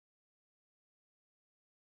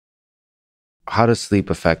how does sleep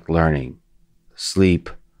affect learning? Sleep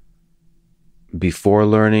before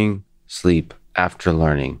learning, sleep after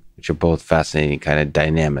learning, which are both fascinating kind of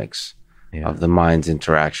dynamics of the mind's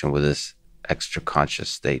interaction with this extra conscious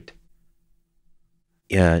state.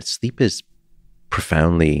 Yeah, sleep is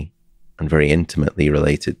profoundly and very intimately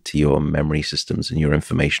related to your memory systems and your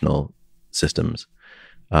informational systems.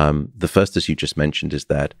 The first, as you just mentioned, is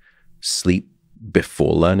that sleep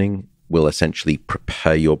before learning will essentially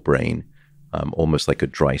prepare your brain almost like a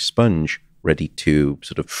dry sponge, ready to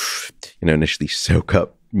sort of, initially soak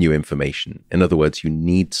up new information. In other words, you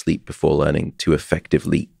need sleep before learning to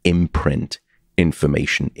effectively imprint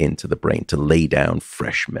information into the brain, to lay down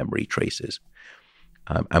fresh memory traces.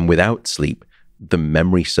 And without sleep, the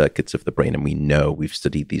memory circuits of the brain, and we know, we've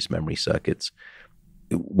studied these memory circuits,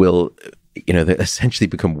 will, they essentially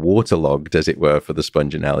become waterlogged, as it were, for the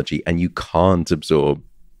sponge analogy, and you can't absorb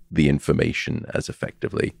the information as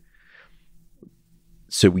effectively.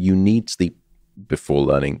 So you need sleep before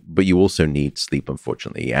learning, but you also need sleep,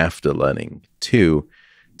 unfortunately, after learning too,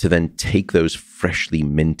 to then take those freshly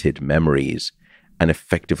minted memories and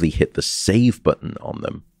effectively hit the save button on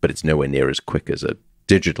them. But it's nowhere near as quick as a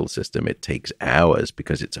digital system. It takes hours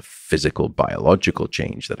because it's a physical, biological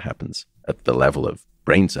change that happens at the level of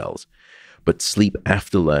brain cells. But sleep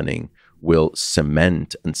after learning will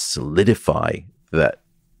cement and solidify that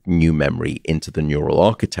new memory into the neural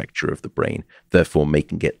architecture of the brain, therefore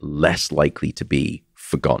making it less likely to be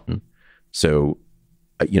forgotten. So,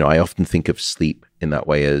 I often think of sleep in that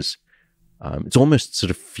way as it's almost sort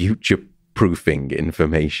of future-proofing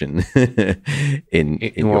information.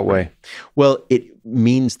 in what way? Well, it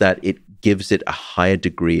means that it gives it a higher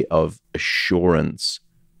degree of assurance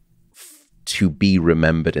to be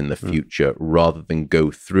remembered in the future, rather than go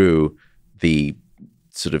through the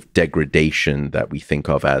sort of degradation that we think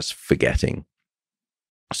of as forgetting.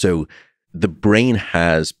 So the brain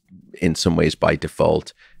has, in some ways by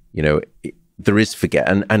default, there is forget.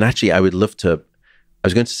 And actually, I was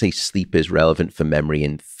going to say sleep is relevant for memory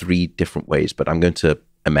in 3 different ways, but I'm going to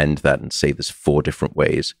amend that and say there's 4 different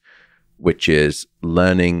ways, which is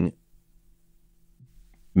learning,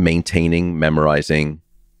 maintaining, memorizing,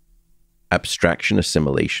 abstraction,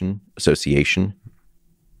 assimilation, association,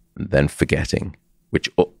 and then forgetting, which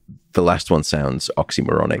the last one sounds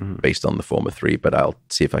oxymoronic based on the former 3, but I'll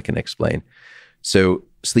see if I can explain. So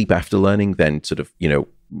sleep after learning then sort of,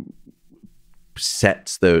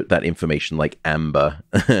 sets that information like amber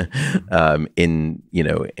in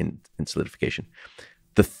solidification.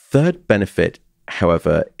 The third benefit,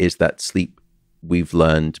 however, is that sleep, we've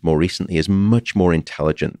learned more recently, is much more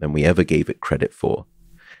intelligent than we ever gave it credit for.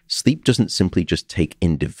 Sleep doesn't simply just take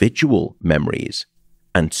individual memories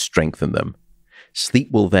and strengthen them.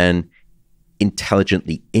 Sleep will then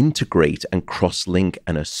intelligently integrate and cross-link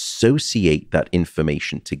and associate that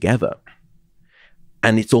information together.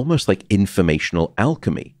 And it's almost like informational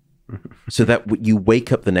alchemy. So that you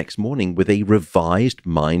wake up the next morning with a revised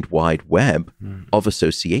mind-wide web of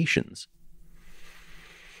associations.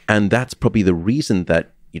 And that's probably the reason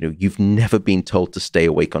that, you've never been told to stay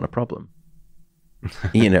awake on a problem.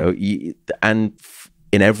 And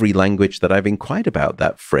in every language that I've inquired about,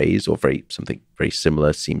 that phrase or something very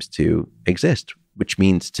similar seems to exist, which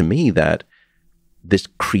means to me that this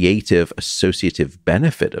creative associative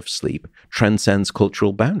benefit of sleep transcends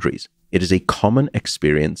cultural boundaries. It is a common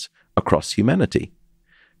experience across humanity.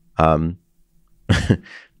 Now,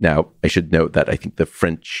 I should note that I think the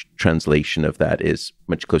French translation of that is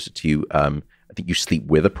much closer to, I think you sleep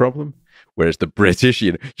with a problem. Whereas the British,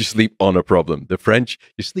 you sleep on a problem. The French,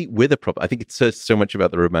 you sleep with a problem. I think it says so much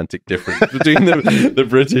about the romantic difference between the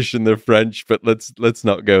British and the French, but let's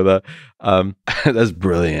not go there. That's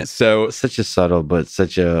brilliant. So such a subtle, but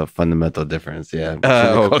such a fundamental difference. Yeah.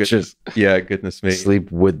 Cultures. Yeah, goodness me. Sleep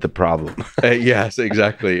with the problem. Yes,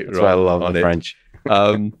 exactly. That's why I love the French.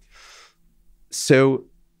 So,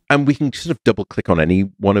 and we can sort of double click on any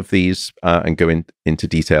one of these and go into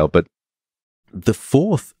detail. But the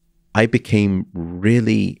fourth, I became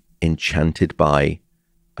really enchanted by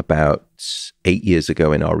about 8 years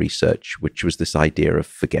ago in our research, which was this idea of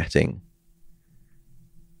forgetting.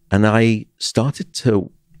 And I started to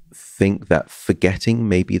think that forgetting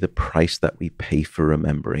may be the price that we pay for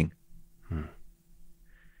remembering.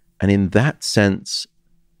 And in that sense,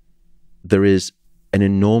 there is an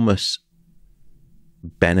enormous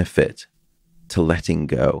benefit to letting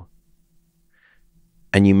go.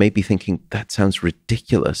 And you may be thinking, that sounds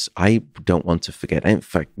ridiculous. I don't want to forget. In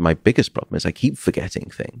fact, my biggest problem is I keep forgetting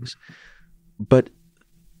things. But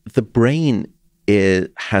the brain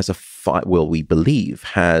we believe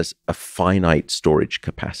has a finite storage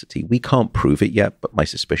capacity. We can't prove it yet, but my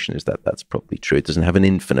suspicion is that that's probably true. It doesn't have an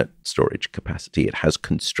infinite storage capacity. It has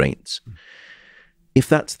constraints. If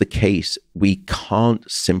that's the case, we can't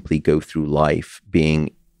simply go through life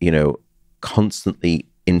being, constantly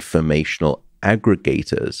informational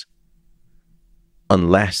aggregators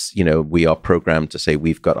unless, we are programmed to say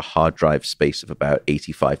we've got a hard drive space of about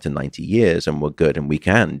 85 to 90 years and we're good and we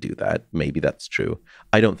can do that. Maybe that's true.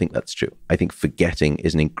 I don't think that's true. I think forgetting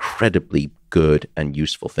is an incredibly good and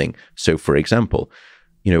useful thing. So, for example,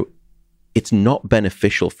 it's not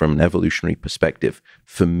beneficial from an evolutionary perspective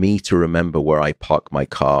for me to remember where I parked my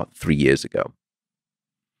car 3 years ago.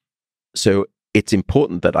 So it's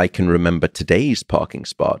important that I can remember today's parking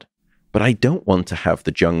spot, but I don't want to have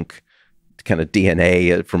the junk kind of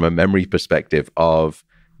DNA from a memory perspective of,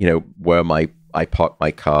 where I parked my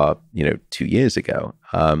car, 2 years ago.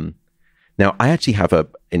 Now, I actually have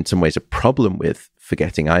in some ways, a problem with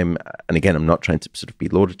forgetting. And again, I'm not trying to sort of be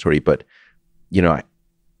laudatory, but, I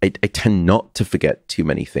tend not to forget too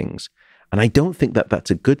many things. And I don't think that that's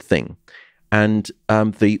a good thing. And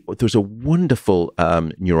there was a wonderful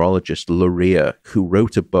neurologist, Luria, who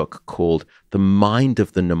wrote a book called The Mind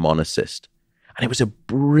of the Mnemonicist. And it was a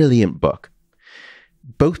brilliant book,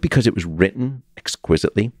 both because it was written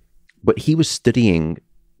exquisitely, but he was studying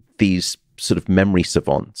these sort of memory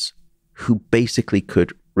savants who basically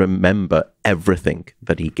could remember everything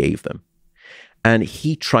that he gave them. And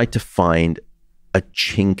he tried to find a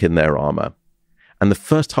chink in their armor. And the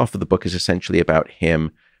first half of the book is essentially about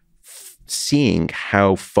him seeing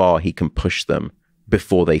how far he can push them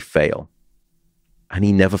before they fail. And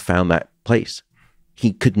he never found that place.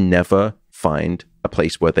 He could never find a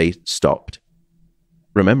place where they stopped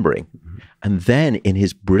remembering. Mm-hmm. And then in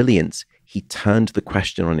his brilliance, he turned the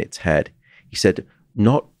question on its head. He said,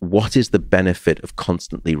 not what is the benefit of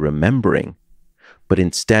constantly remembering, but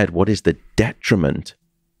instead, what is the detriment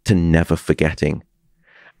to never forgetting?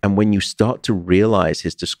 And when you start to realize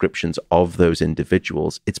his descriptions of those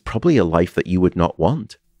individuals, it's probably a life that you would not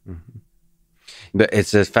want. Mm-hmm. But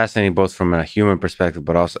it's fascinating both from a human perspective,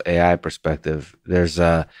 but also AI perspective. There's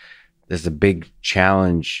a big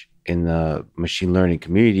challenge in the machine learning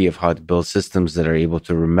community of how to build systems that are able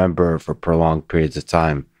to remember for prolonged periods of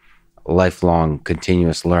time, lifelong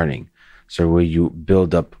continuous learning. So where you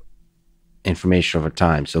build up information over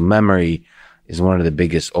time. So memory is one of the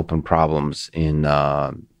biggest open problems in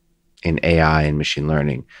AI and machine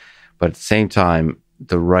learning. But at the same time,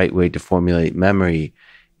 the right way to formulate memory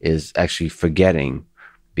is actually forgetting,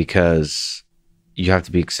 because you have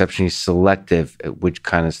to be exceptionally selective at which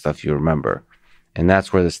kind of stuff you remember. And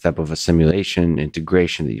that's where the step of assimilation,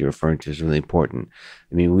 integration that you're referring to is really important.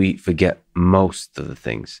 I mean, we forget most of the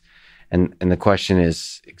things. And the question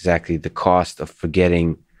is exactly the cost of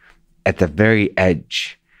forgetting at the very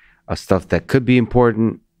edge of stuff that could be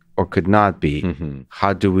important or could not be. Mm-hmm.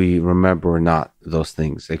 How do we remember or not those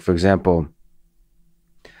things? Like, for example,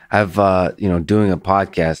 I've, doing a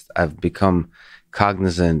podcast, I've become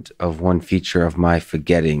cognizant of one feature of my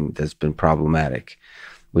forgetting that's been problematic,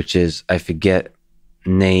 which is I forget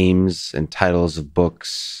names and titles of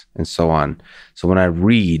books and so on. So when I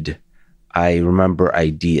read, I remember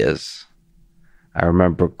ideas. I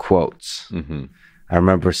remember quotes. Mm-hmm. I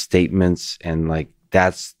remember statements, and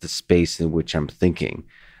that's the space in which I'm thinking.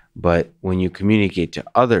 But when you communicate to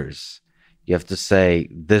others, you have to say,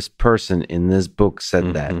 this person in this book said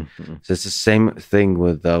mm-hmm. that. So it's the same thing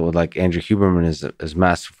with like Andrew Huberman is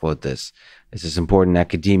masterful at this. It's this important in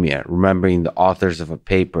academia, remembering the authors of a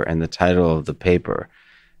paper and the title of the paper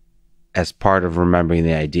as part of remembering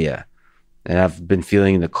the idea. And I've been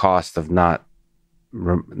feeling the cost of not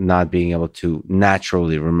being able to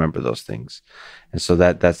naturally remember those things. And so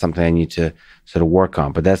that's something I need to sort of work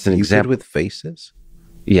on. But that's an example. Good with faces?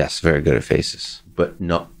 Yes, very good at faces. But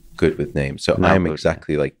not good with names. So I'm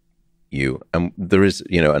exactly like you. And there is,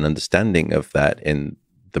 an understanding of that in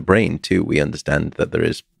the brain too. We understand that there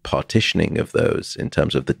is partitioning of those in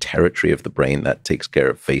terms of the territory of the brain that takes care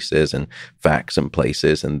of faces and facts and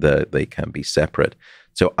places, and they can be separate.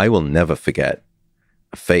 So I will never forget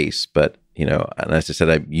a face, but, and as I said,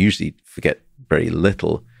 I usually forget very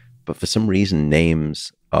little, but for some reason,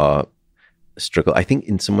 names are a struggle. I think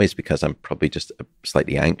in some ways because I'm probably just a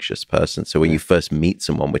slightly anxious person. So when you first meet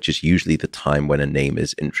someone, which is usually the time when a name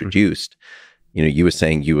is introduced, you were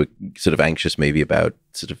saying you were sort of anxious maybe about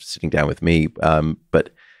sort of sitting down with me, but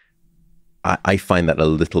I find that a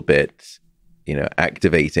little bit,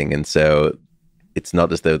 activating. And so it's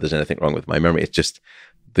not as though there's anything wrong with my memory. It's just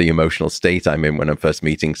the emotional state I'm in when I'm first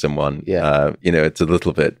meeting someone. It's a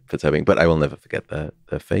little bit perturbing, but I will never forget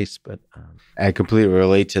their face. But I completely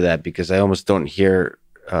relate to that because I almost don't hear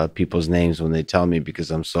people's names when they tell me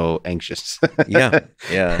because I'm so anxious. yeah.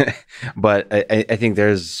 But I think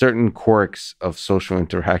there's certain quirks of social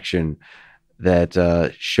interaction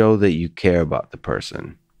that show that you care about the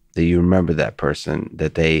person, that you remember that person,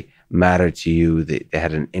 that they matter to you, that they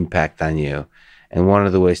had an impact on you. And one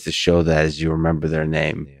of the ways to show that is you remember their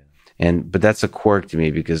name. But that's a quirk to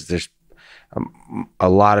me because there's a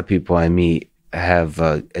lot of people I meet have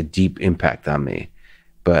a deep impact on me,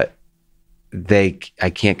 but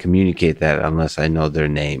I can't communicate that unless I know their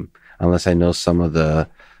name, unless I know some of the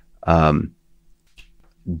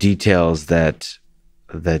details that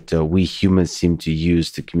we humans seem to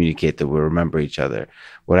use to communicate that we remember each other.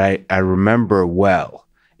 What I remember well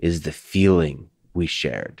is the feeling we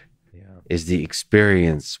shared, is the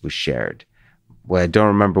experience we shared. What I don't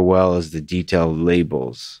remember well is the detailed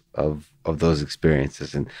labels of those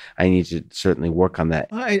experiences. And I need to certainly work on that.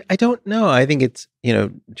 I don't know. I think it's,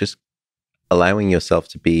 just allowing yourself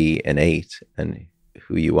to be innate and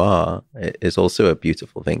who you are is also a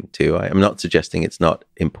beautiful thing too. I'm not suggesting it's not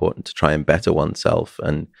important to try and better oneself,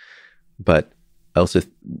 but I also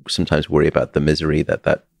sometimes worry about the misery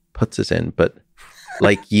that puts us in. But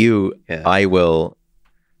like you, I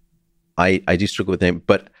do struggle with it,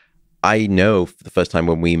 but I know for the first time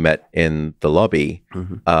when we met in the lobby,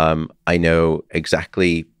 I know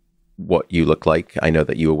exactly what you look like. I know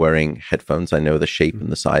that you were wearing headphones. I know the shape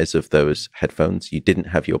and the size of those headphones. You didn't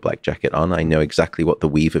have your black jacket on. I know exactly what the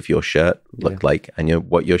weave of your shirt looked like. I know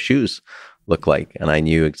what your shoes look like. And I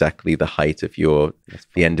knew exactly the height of the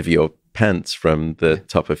end of your pants from the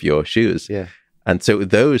top of your shoes. And so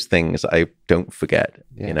those things I don't forget,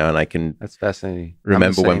 and I can that's fascinating.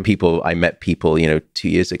 Remember when I met people, 2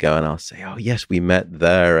 years ago, and I'll say, oh yes, we met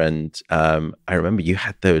there. And I remember you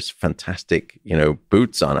had those fantastic,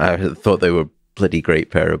 boots on. I thought they were bloody great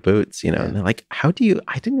pair of boots, and they're like, I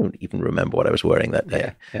didn't even remember what I was wearing that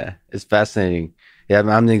day. Yeah. It's fascinating. Yeah,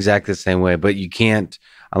 I'm exactly the same way, but you can't,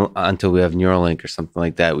 until we have Neuralink or something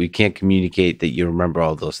like that, we can't communicate that you remember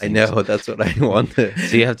all those things. I know, that's what I want. So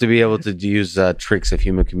you have to be able to use tricks of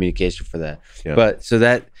human communication for that. But so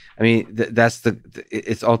that, that's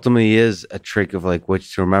it ultimately is a trick of like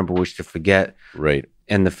which to remember, which to forget. Right.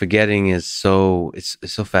 And the forgetting is it's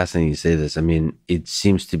so fascinating you say this. It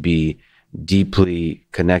seems to be deeply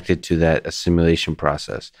connected to that assimilation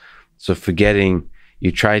process. So forgetting,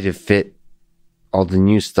 you try to fit all the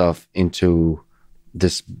new stuff into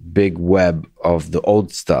this big web of the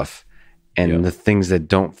old stuff, and the things that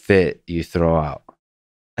don't fit, you throw out.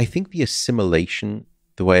 I think the assimilation,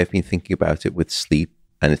 the way I've been thinking about it with sleep,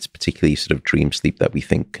 and it's particularly sort of dream sleep that we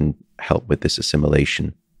think can help with this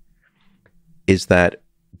assimilation, is that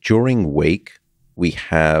during wake, we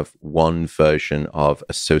have one version of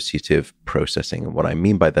associative processing. And what I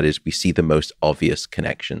mean by that is we see the most obvious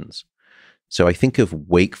connections. So I think of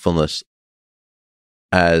wakefulness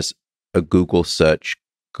as a Google search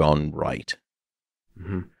gone right.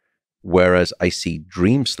 Whereas I see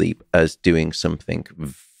dream sleep as doing something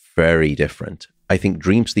very different. I think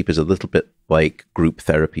dream sleep is a little bit like group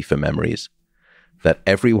therapy for memories, that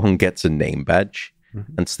everyone gets a name badge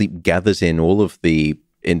and sleep gathers in all of the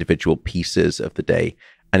individual pieces of the day,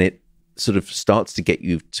 and it sort of starts to get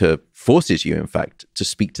you to, forces you, in fact, to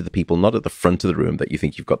speak to the people not at the front of the room that you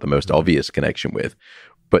think you've got the most obvious connection with,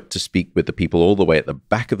 but to speak with the people all the way at the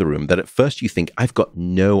back of the room that at first you think, I've got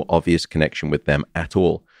no obvious connection with them at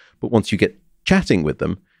all. But once you get chatting with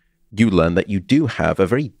them, you learn that you do have a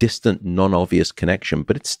very distant, non-obvious connection,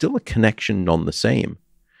 but it's still a connection none the same.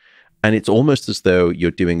 And it's almost as though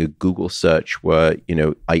you're doing a Google search where,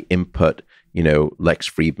 I input, Lex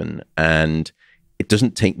Fridman, and it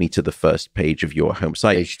doesn't take me to the first page of your home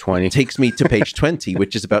site. Page 20. It takes me to page 20,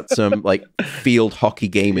 which is about some field hockey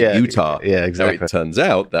game in Utah. Yeah, exactly. So it turns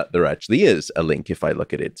out that there actually is a link if I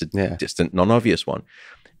look at it. It's a distant, non-obvious one.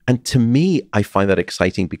 And to me, I find that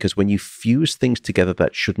exciting because when you fuse things together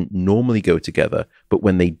that shouldn't normally go together, but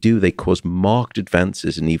when they do, they cause marked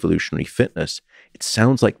advances in evolutionary fitness, it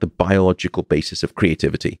sounds like the biological basis of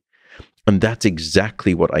creativity. And that's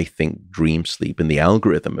exactly what I think dream sleep and the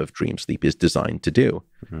algorithm of dream sleep is designed to do.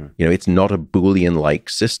 It's not a Boolean-like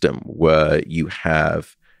system where you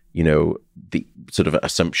have, the sort of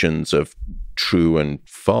assumptions of true and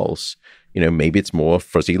false. Maybe it's more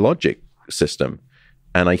fuzzy logic system.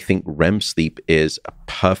 And I think REM sleep is a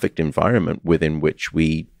perfect environment within which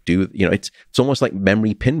we do, it's almost like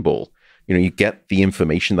memory pinball. You get the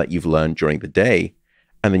information that you've learned during the day,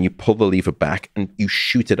 and then you pull the lever back and you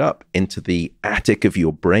shoot it up into the attic of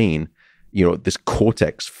your brain, this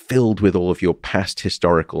cortex filled with all of your past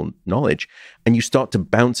historical knowledge, and you start to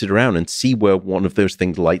bounce it around and see where one of those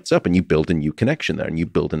things lights up, and you build a new connection there, and you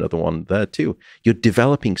build another one there too. You're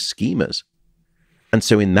developing schemas. And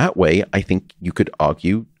so in that way, I think you could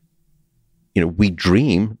argue, we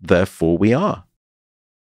dream, therefore we are.